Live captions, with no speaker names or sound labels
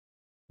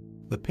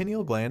The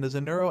pineal gland is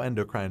a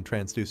neuroendocrine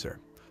transducer,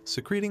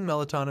 secreting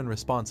melatonin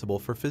responsible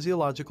for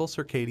physiological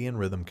circadian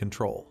rhythm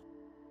control.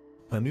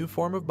 A new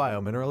form of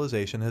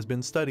bio-mineralization has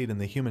been studied in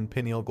the human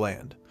pineal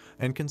gland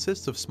and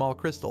consists of small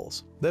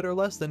crystals that are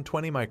less than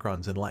 20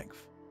 microns in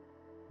length.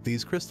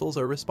 These crystals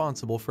are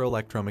responsible for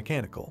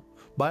electromechanical,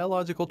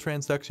 biological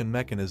transduction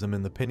mechanism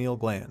in the pineal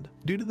gland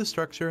due to the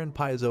structure and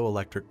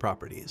piezoelectric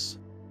properties.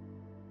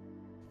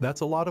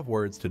 That's a lot of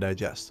words to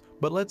digest,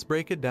 but let's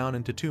break it down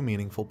into two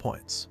meaningful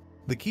points.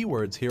 The key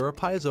words here are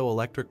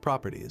piezoelectric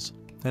properties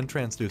and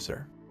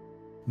transducer.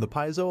 The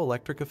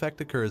piezoelectric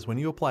effect occurs when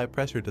you apply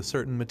pressure to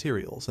certain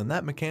materials and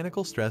that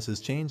mechanical stress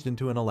is changed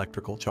into an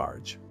electrical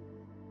charge.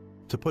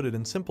 To put it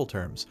in simple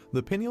terms,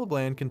 the pineal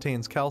gland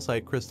contains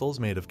calcite crystals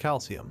made of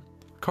calcium,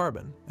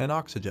 carbon, and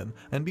oxygen,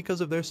 and because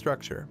of their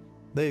structure,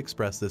 they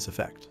express this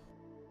effect.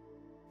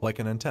 Like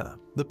an antenna,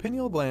 the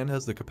pineal gland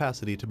has the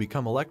capacity to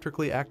become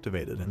electrically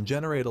activated and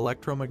generate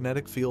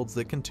electromagnetic fields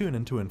that can tune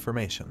into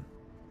information.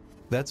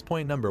 That's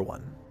point number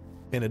one.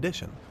 In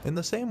addition, in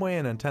the same way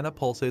an antenna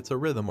pulsates a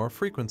rhythm or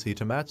frequency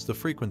to match the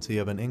frequency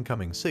of an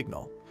incoming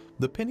signal,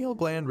 the pineal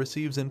gland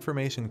receives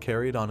information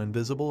carried on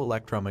invisible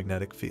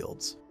electromagnetic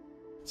fields.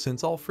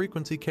 Since all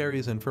frequency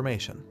carries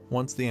information,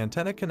 once the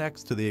antenna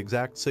connects to the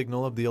exact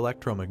signal of the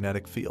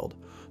electromagnetic field,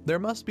 there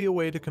must be a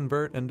way to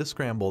convert and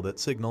descramble that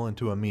signal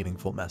into a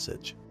meaningful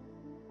message.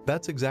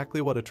 That's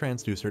exactly what a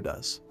transducer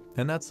does,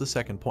 and that's the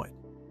second point.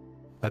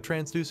 A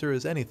transducer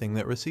is anything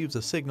that receives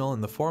a signal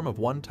in the form of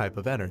one type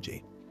of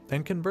energy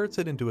and converts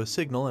it into a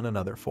signal in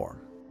another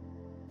form.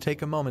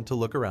 Take a moment to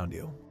look around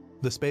you.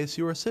 The space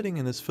you are sitting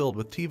in is filled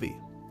with TV,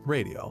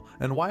 radio,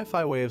 and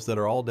Wi-Fi waves that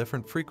are all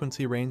different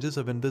frequency ranges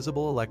of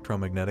invisible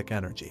electromagnetic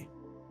energy.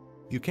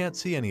 You can't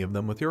see any of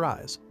them with your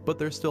eyes, but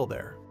they're still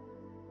there.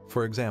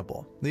 For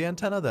example, the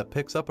antenna that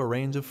picks up a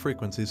range of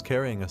frequencies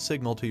carrying a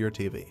signal to your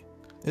TV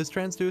is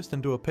transduced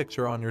into a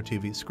picture on your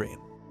TV screen.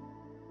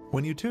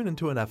 When you tune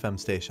into an FM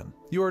station,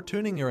 you are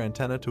tuning your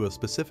antenna to a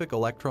specific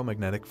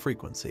electromagnetic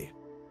frequency.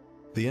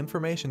 The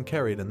information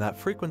carried in that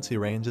frequency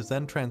range is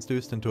then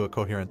transduced into a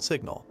coherent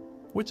signal,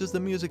 which is the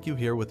music you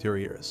hear with your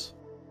ears.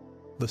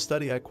 The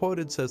study I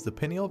quoted says the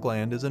pineal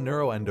gland is a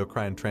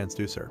neuroendocrine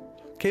transducer,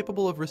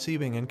 capable of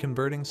receiving and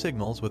converting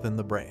signals within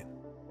the brain.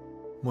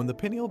 When the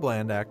pineal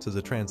gland acts as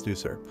a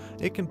transducer,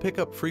 it can pick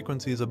up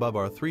frequencies above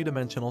our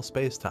three-dimensional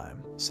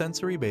space-time,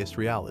 sensory-based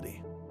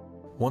reality.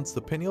 Once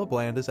the pineal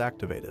gland is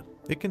activated,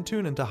 it can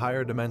tune into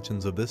higher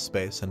dimensions of this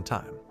space and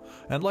time,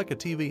 and like a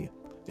TV,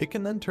 it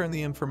can then turn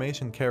the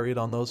information carried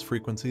on those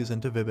frequencies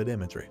into vivid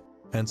imagery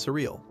and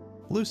surreal,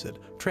 lucid,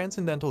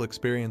 transcendental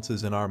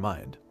experiences in our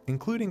mind,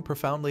 including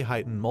profoundly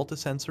heightened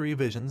multisensory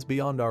visions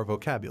beyond our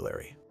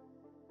vocabulary.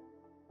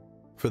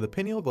 For the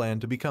pineal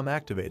gland to become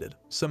activated,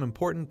 some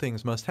important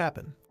things must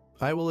happen.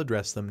 I will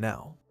address them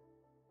now.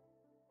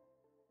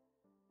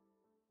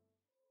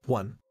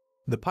 1.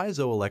 The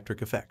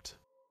piezoelectric effect.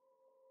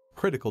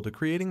 Critical to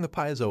creating the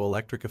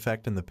piezoelectric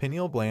effect in the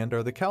pineal gland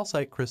are the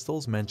calcite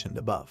crystals mentioned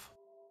above.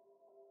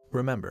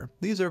 Remember,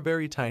 these are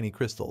very tiny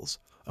crystals,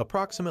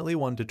 approximately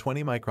 1 to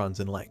 20 microns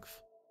in length.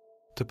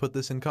 To put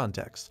this in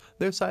context,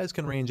 their size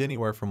can range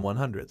anywhere from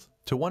 1/100th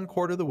to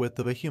 1/4 the width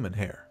of a human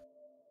hair.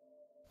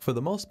 For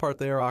the most part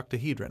they are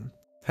octahedron,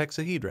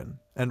 hexahedron,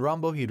 and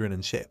rhombohedron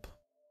in shape.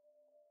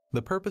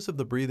 The purpose of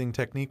the breathing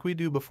technique we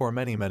do before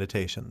many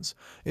meditations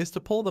is to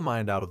pull the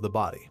mind out of the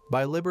body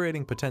by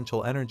liberating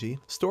potential energy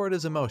stored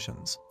as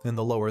emotions in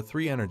the lower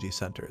 3 energy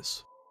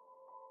centers.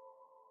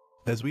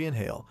 As we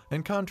inhale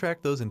and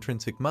contract those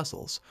intrinsic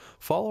muscles,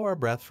 follow our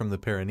breath from the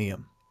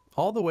perineum,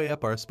 all the way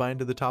up our spine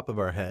to the top of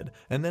our head,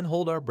 and then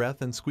hold our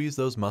breath and squeeze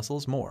those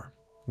muscles more.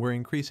 We're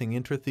increasing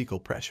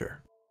intrathecal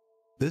pressure.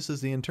 This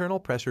is the internal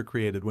pressure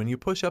created when you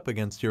push up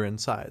against your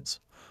insides.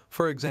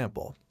 For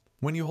example,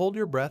 when you hold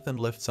your breath and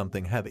lift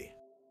something heavy.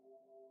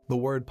 The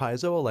word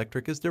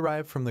piezoelectric is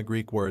derived from the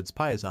Greek words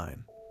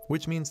piezein,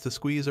 which means to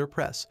squeeze or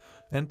press,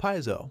 and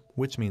piezo,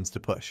 which means to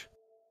push.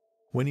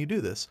 When you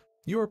do this,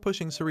 you are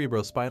pushing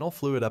cerebrospinal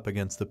fluid up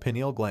against the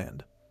pineal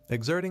gland,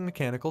 exerting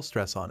mechanical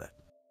stress on it.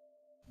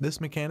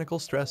 This mechanical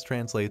stress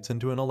translates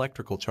into an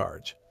electrical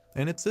charge,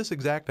 and it's this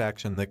exact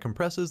action that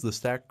compresses the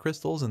stacked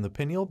crystals in the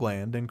pineal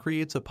gland and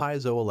creates a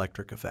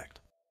piezoelectric effect.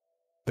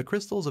 The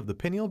crystals of the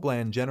pineal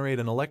gland generate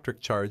an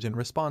electric charge in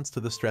response to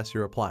the stress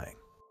you're applying.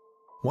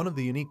 One of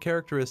the unique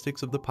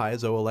characteristics of the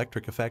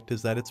piezoelectric effect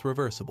is that it's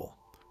reversible,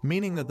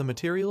 meaning that the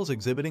materials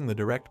exhibiting the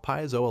direct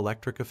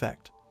piezoelectric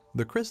effect,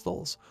 the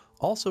crystals,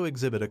 also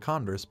exhibit a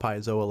converse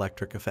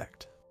piezoelectric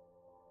effect.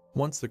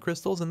 Once the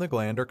crystals in the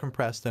gland are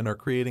compressed and are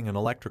creating an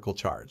electrical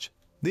charge,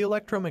 the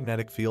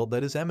electromagnetic field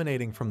that is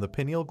emanating from the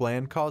pineal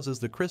gland causes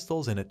the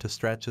crystals in it to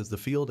stretch as the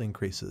field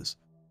increases.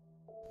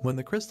 When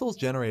the crystals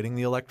generating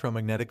the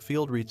electromagnetic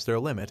field reach their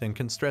limit and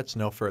can stretch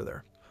no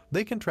further,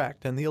 they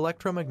contract and the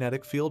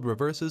electromagnetic field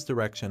reverses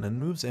direction and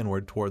moves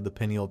inward toward the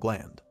pineal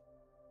gland.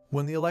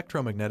 When the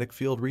electromagnetic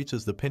field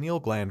reaches the pineal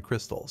gland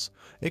crystals,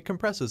 it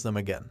compresses them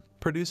again,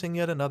 producing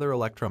yet another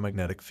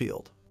electromagnetic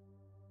field.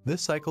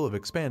 This cycle of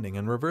expanding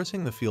and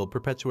reversing the field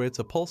perpetuates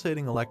a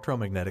pulsating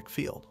electromagnetic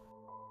field.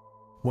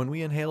 When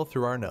we inhale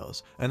through our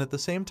nose and at the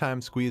same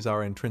time squeeze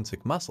our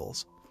intrinsic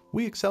muscles,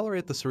 we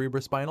accelerate the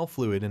cerebrospinal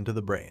fluid into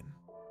the brain.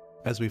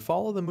 As we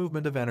follow the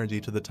movement of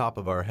energy to the top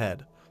of our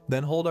head,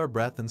 then hold our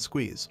breath and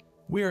squeeze,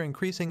 we are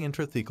increasing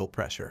intrathecal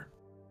pressure.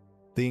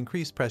 The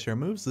increased pressure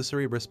moves the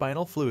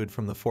cerebrospinal fluid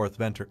from the fourth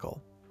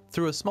ventricle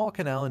through a small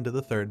canal into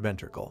the third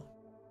ventricle.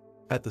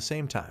 At the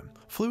same time,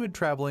 fluid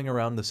traveling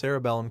around the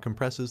cerebellum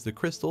compresses the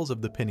crystals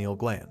of the pineal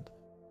gland.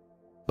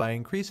 By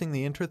increasing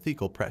the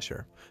intrathecal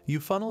pressure, you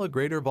funnel a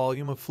greater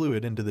volume of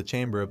fluid into the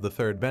chamber of the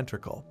third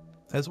ventricle,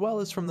 as well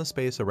as from the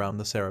space around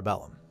the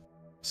cerebellum.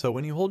 So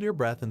when you hold your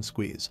breath and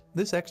squeeze,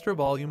 this extra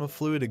volume of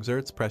fluid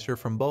exerts pressure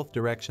from both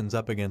directions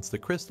up against the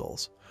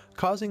crystals,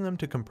 causing them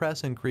to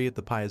compress and create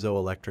the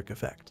piezoelectric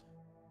effect.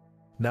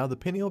 Now the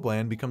pineal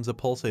gland becomes a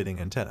pulsating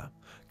antenna,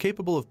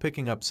 capable of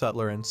picking up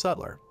subtler and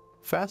subtler,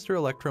 faster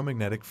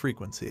electromagnetic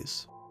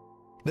frequencies.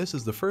 This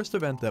is the first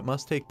event that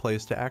must take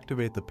place to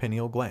activate the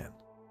pineal gland.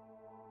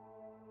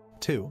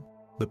 2.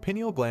 The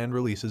pineal gland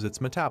releases its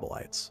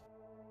metabolites.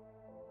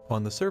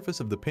 On the surface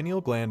of the pineal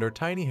gland are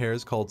tiny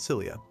hairs called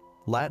cilia,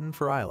 Latin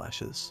for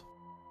eyelashes.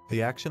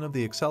 The action of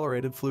the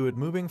accelerated fluid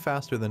moving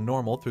faster than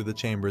normal through the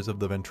chambers of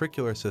the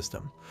ventricular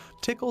system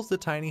tickles the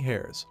tiny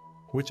hairs,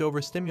 which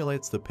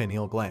overstimulates the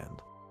pineal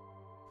gland.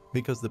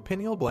 Because the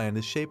pineal gland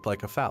is shaped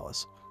like a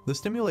phallus, the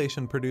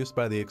stimulation produced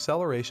by the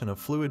acceleration of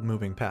fluid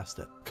moving past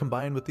it,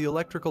 combined with the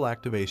electrical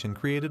activation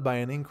created by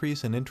an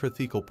increase in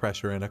intrathecal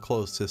pressure in a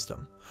closed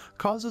system,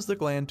 causes the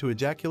gland to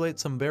ejaculate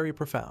some very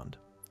profound,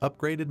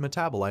 upgraded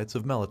metabolites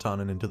of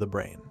melatonin into the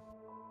brain.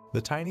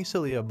 The tiny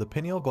cilia of the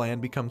pineal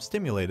gland become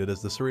stimulated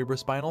as the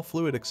cerebrospinal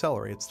fluid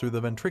accelerates through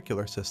the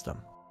ventricular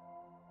system.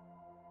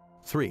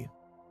 3.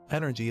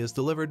 Energy is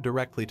delivered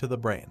directly to the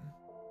brain.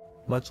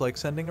 Much like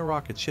sending a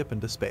rocket ship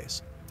into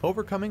space,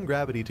 overcoming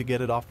gravity to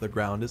get it off the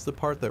ground is the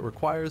part that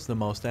requires the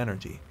most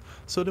energy,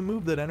 so to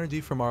move that energy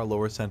from our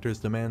lower centers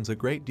demands a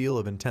great deal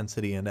of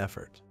intensity and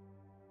effort.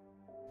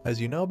 As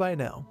you know by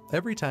now,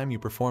 every time you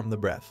perform the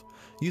breath,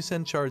 you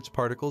send charged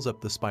particles up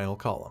the spinal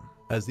column.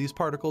 As these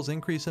particles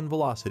increase in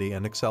velocity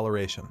and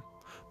acceleration,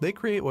 they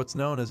create what's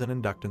known as an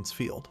inductance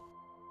field.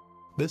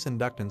 This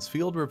inductance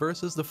field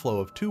reverses the flow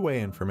of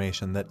two-way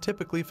information that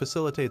typically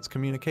facilitates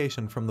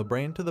communication from the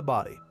brain to the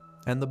body,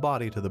 and the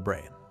body to the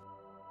brain.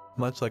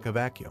 Much like a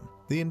vacuum,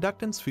 the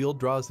inductance field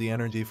draws the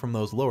energy from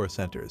those lower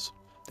centers,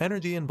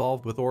 energy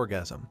involved with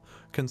orgasm,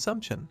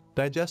 consumption,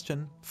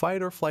 digestion,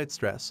 fight or flight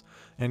stress,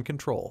 and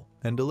control,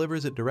 and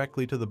delivers it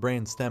directly to the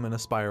brain stem in a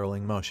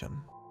spiraling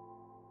motion.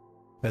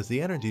 As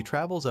the energy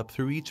travels up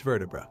through each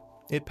vertebra,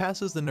 it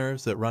passes the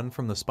nerves that run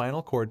from the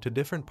spinal cord to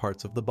different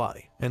parts of the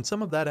body, and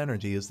some of that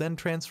energy is then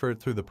transferred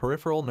through the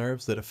peripheral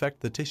nerves that affect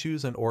the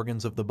tissues and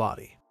organs of the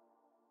body.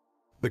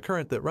 The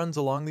current that runs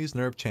along these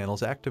nerve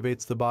channels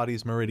activates the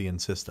body's meridian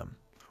system,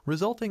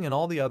 resulting in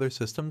all the other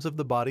systems of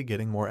the body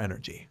getting more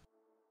energy.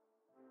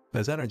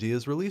 As energy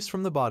is released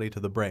from the body to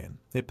the brain,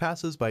 it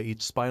passes by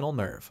each spinal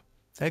nerve,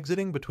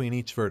 exiting between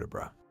each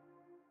vertebra.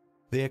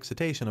 The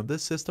excitation of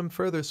this system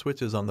further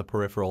switches on the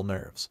peripheral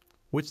nerves,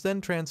 which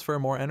then transfer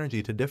more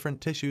energy to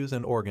different tissues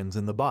and organs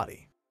in the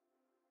body.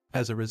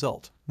 As a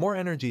result, more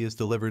energy is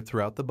delivered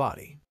throughout the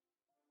body.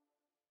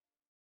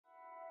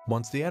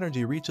 Once the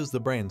energy reaches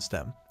the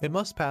brainstem, it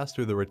must pass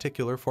through the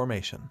reticular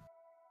formation.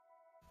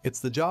 It's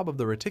the job of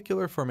the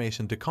reticular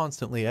formation to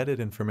constantly edit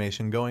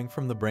information going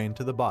from the brain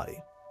to the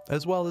body,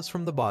 as well as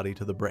from the body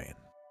to the brain.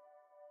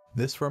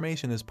 This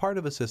formation is part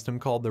of a system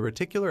called the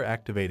reticular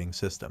activating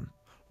system,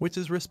 which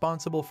is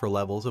responsible for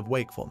levels of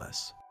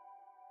wakefulness.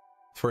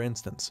 For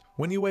instance,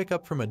 when you wake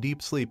up from a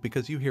deep sleep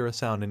because you hear a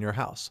sound in your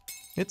house,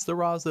 it's the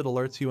RAS that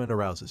alerts you and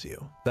arouses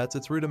you. That's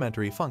its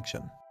rudimentary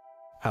function.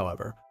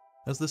 However,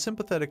 as the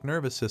sympathetic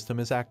nervous system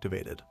is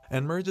activated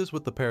and merges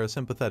with the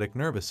parasympathetic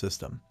nervous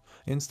system,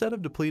 instead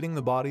of depleting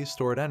the body's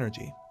stored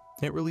energy,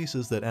 it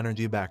releases that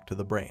energy back to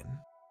the brain.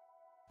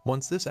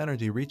 Once this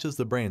energy reaches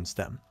the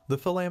brainstem, the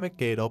thalamic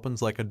gate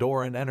opens like a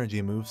door and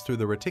energy moves through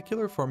the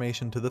reticular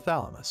formation to the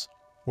thalamus,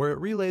 where it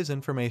relays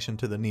information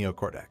to the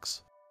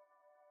neocortex.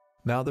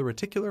 Now the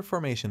reticular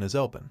formation is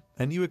open,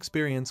 and you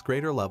experience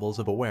greater levels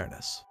of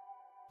awareness.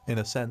 In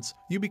a sense,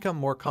 you become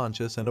more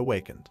conscious and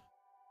awakened.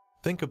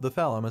 Think of the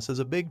thalamus as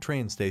a big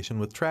train station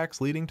with tracks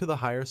leading to the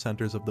higher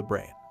centers of the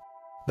brain.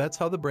 That's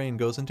how the brain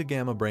goes into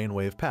gamma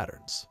brainwave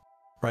patterns.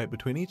 Right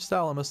between each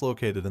thalamus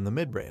located in the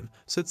midbrain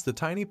sits the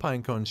tiny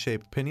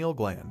pinecone-shaped pineal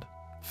gland,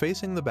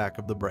 facing the back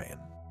of the brain.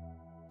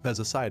 As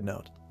a side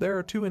note, there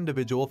are two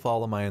individual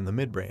thalami in the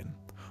midbrain,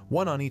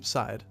 one on each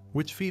side,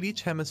 which feed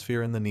each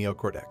hemisphere in the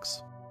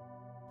neocortex.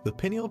 The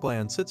pineal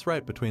gland sits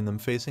right between them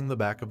facing the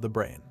back of the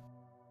brain.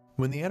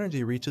 When the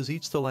energy reaches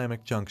each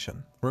thalamic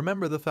junction,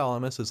 remember the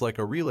thalamus is like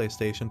a relay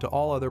station to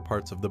all other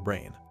parts of the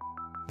brain.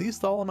 These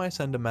thalami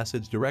send a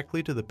message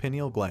directly to the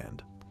pineal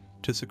gland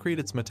to secrete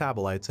its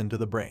metabolites into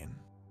the brain.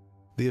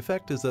 The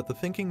effect is that the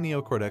thinking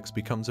neocortex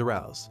becomes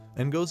aroused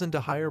and goes into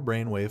higher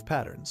brainwave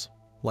patterns,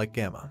 like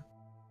gamma.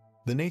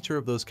 The nature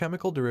of those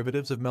chemical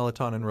derivatives of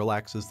melatonin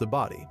relaxes the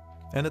body,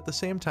 and at the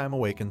same time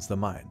awakens the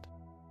mind.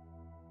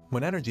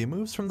 When energy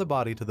moves from the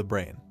body to the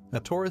brain, A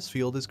torus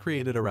field is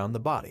created around the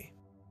body.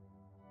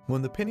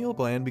 When the pineal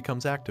gland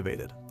becomes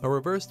activated, a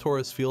reverse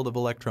torus field of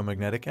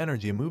electromagnetic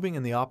energy moving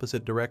in the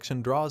opposite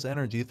direction draws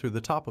energy through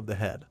the top of the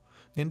head,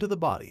 into the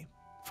body,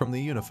 from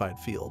the unified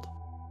field.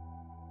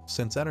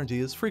 Since energy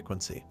is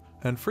frequency,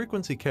 and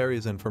frequency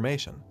carries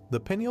information, the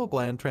pineal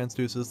gland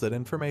transduces that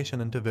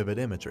information into vivid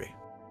imagery.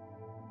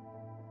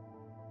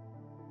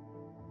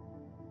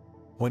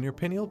 When your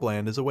pineal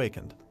gland is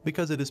awakened,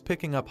 because it is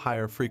picking up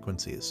higher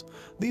frequencies,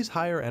 these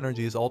higher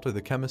energies alter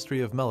the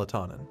chemistry of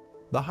melatonin.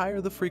 The higher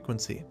the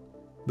frequency,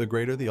 the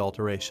greater the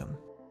alteration.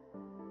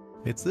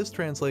 It's this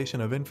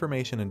translation of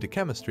information into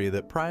chemistry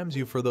that primes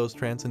you for those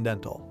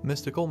transcendental,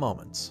 mystical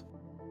moments.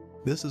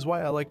 This is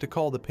why I like to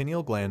call the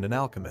pineal gland an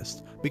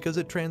alchemist, because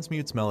it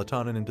transmutes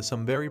melatonin into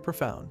some very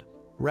profound,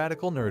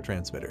 radical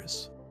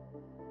neurotransmitters.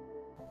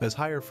 As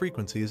higher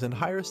frequencies and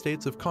higher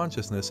states of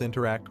consciousness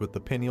interact with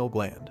the pineal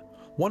gland,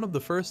 one of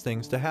the first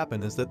things to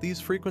happen is that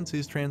these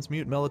frequencies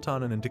transmute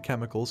melatonin into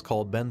chemicals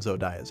called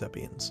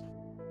benzodiazepines.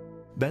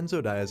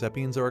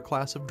 Benzodiazepines are a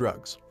class of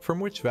drugs, from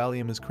which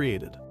Valium is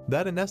created,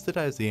 that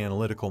anesthetize the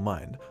analytical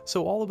mind,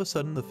 so all of a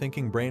sudden the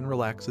thinking brain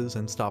relaxes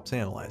and stops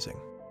analyzing.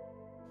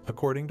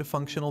 According to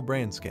functional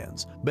brain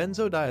scans,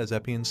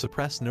 benzodiazepines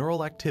suppress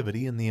neural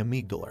activity in the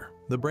amygdala,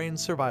 the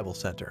brain's survival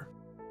center.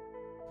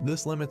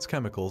 This limits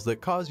chemicals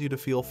that cause you to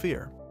feel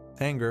fear,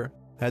 anger,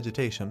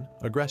 agitation,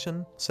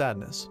 aggression,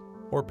 sadness,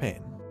 or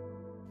pain.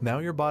 Now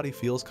your body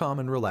feels calm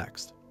and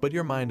relaxed, but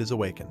your mind is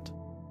awakened.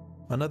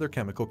 Another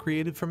chemical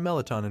created from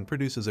melatonin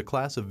produces a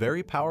class of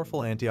very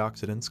powerful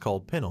antioxidants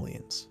called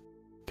pinolines.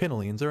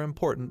 Pinolines are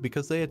important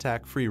because they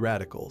attack free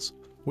radicals,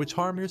 which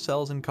harm your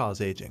cells and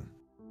cause aging.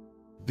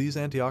 These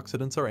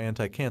antioxidants are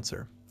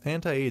anti-cancer,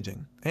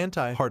 anti-aging,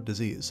 anti-heart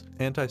disease,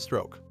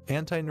 anti-stroke,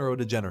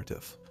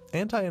 anti-neurodegenerative,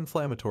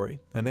 anti-inflammatory,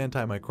 and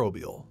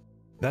antimicrobial.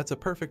 That's a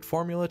perfect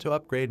formula to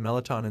upgrade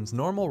melatonin's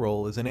normal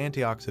role as an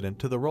antioxidant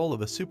to the role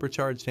of a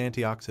supercharged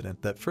antioxidant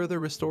that further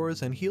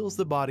restores and heals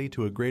the body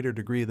to a greater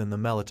degree than the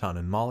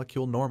melatonin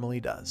molecule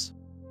normally does.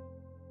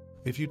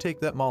 If you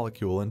take that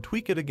molecule and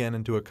tweak it again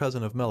into a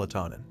cousin of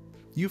melatonin,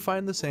 you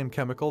find the same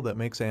chemical that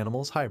makes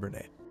animals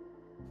hibernate.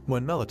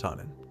 When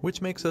melatonin,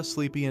 which makes us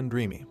sleepy and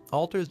dreamy,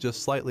 alters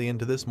just slightly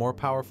into this more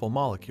powerful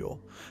molecule,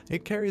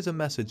 it carries a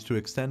message to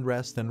extend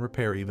rest and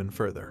repair even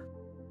further.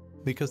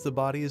 Because the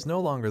body is no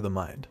longer the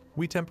mind,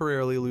 we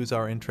temporarily lose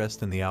our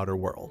interest in the outer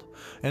world,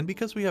 and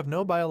because we have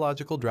no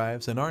biological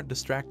drives and aren't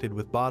distracted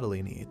with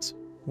bodily needs,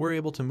 we're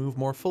able to move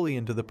more fully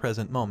into the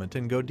present moment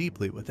and go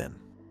deeply within.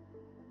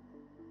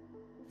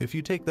 If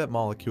you take that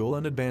molecule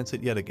and advance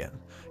it yet again,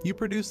 you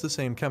produce the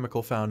same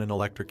chemical found in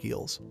electric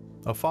eels,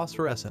 a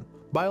phosphorescent,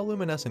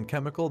 bioluminescent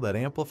chemical that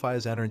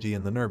amplifies energy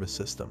in the nervous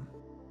system.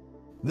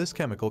 This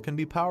chemical can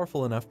be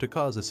powerful enough to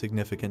cause a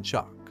significant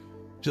shock.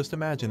 Just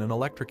imagine an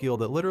electric eel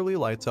that literally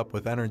lights up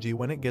with energy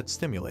when it gets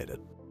stimulated.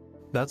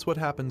 That's what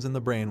happens in the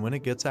brain when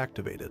it gets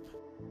activated.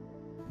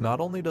 Not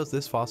only does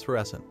this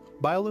phosphorescent,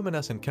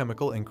 bioluminescent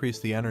chemical increase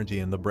the energy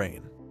in the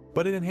brain,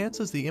 but it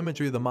enhances the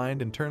imagery the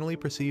mind internally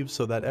perceives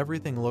so that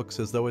everything looks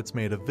as though it's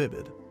made of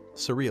vivid,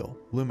 surreal,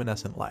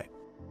 luminescent light.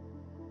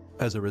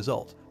 As a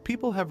result,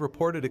 people have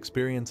reported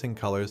experiencing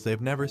colors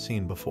they've never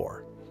seen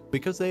before,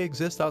 because they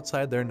exist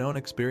outside their known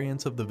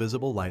experience of the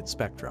visible light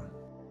spectrum.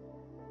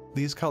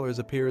 These colors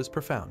appear as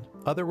profound,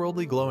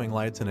 otherworldly glowing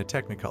lights in a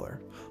technicolor,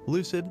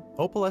 lucid,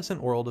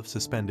 opalescent world of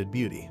suspended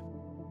beauty.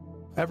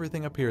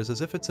 Everything appears as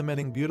if it's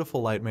emitting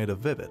beautiful light made of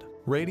vivid,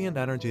 radiant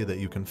energy that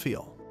you can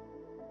feel.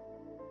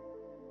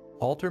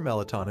 Alter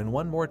melatonin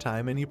one more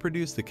time and you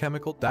produce the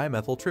chemical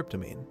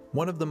dimethyltryptamine,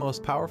 one of the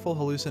most powerful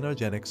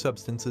hallucinogenic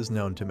substances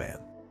known to man.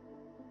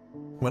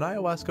 When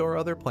ayahuasca or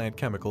other plant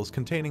chemicals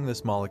containing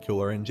this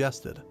molecule are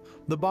ingested,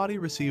 the body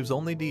receives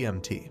only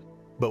DMT.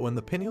 But when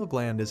the pineal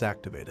gland is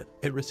activated,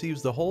 it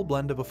receives the whole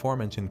blend of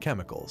aforementioned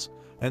chemicals,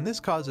 and this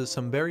causes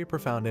some very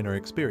profound inner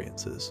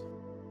experiences.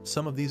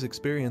 Some of these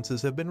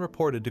experiences have been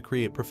reported to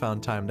create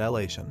profound time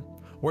dilation,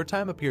 where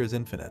time appears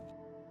infinite.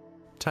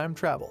 Time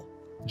travel,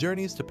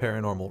 journeys to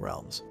paranormal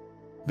realms,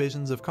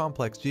 visions of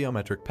complex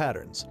geometric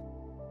patterns,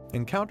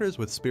 encounters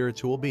with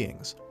spiritual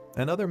beings,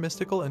 and other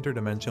mystical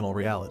interdimensional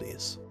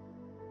realities.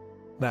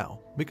 Now,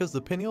 because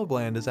the pineal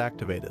gland is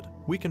activated,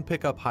 we can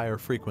pick up higher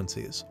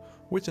frequencies,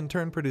 which in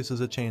turn produces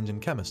a change in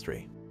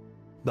chemistry.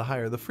 The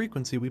higher the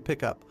frequency we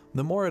pick up,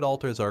 the more it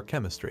alters our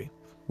chemistry,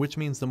 which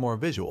means the more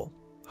visual,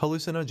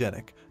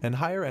 hallucinogenic, and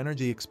higher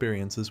energy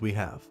experiences we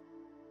have.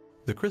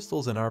 The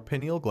crystals in our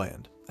pineal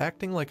gland,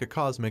 acting like a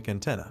cosmic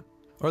antenna,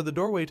 are the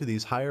doorway to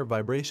these higher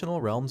vibrational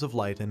realms of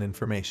light and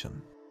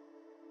information.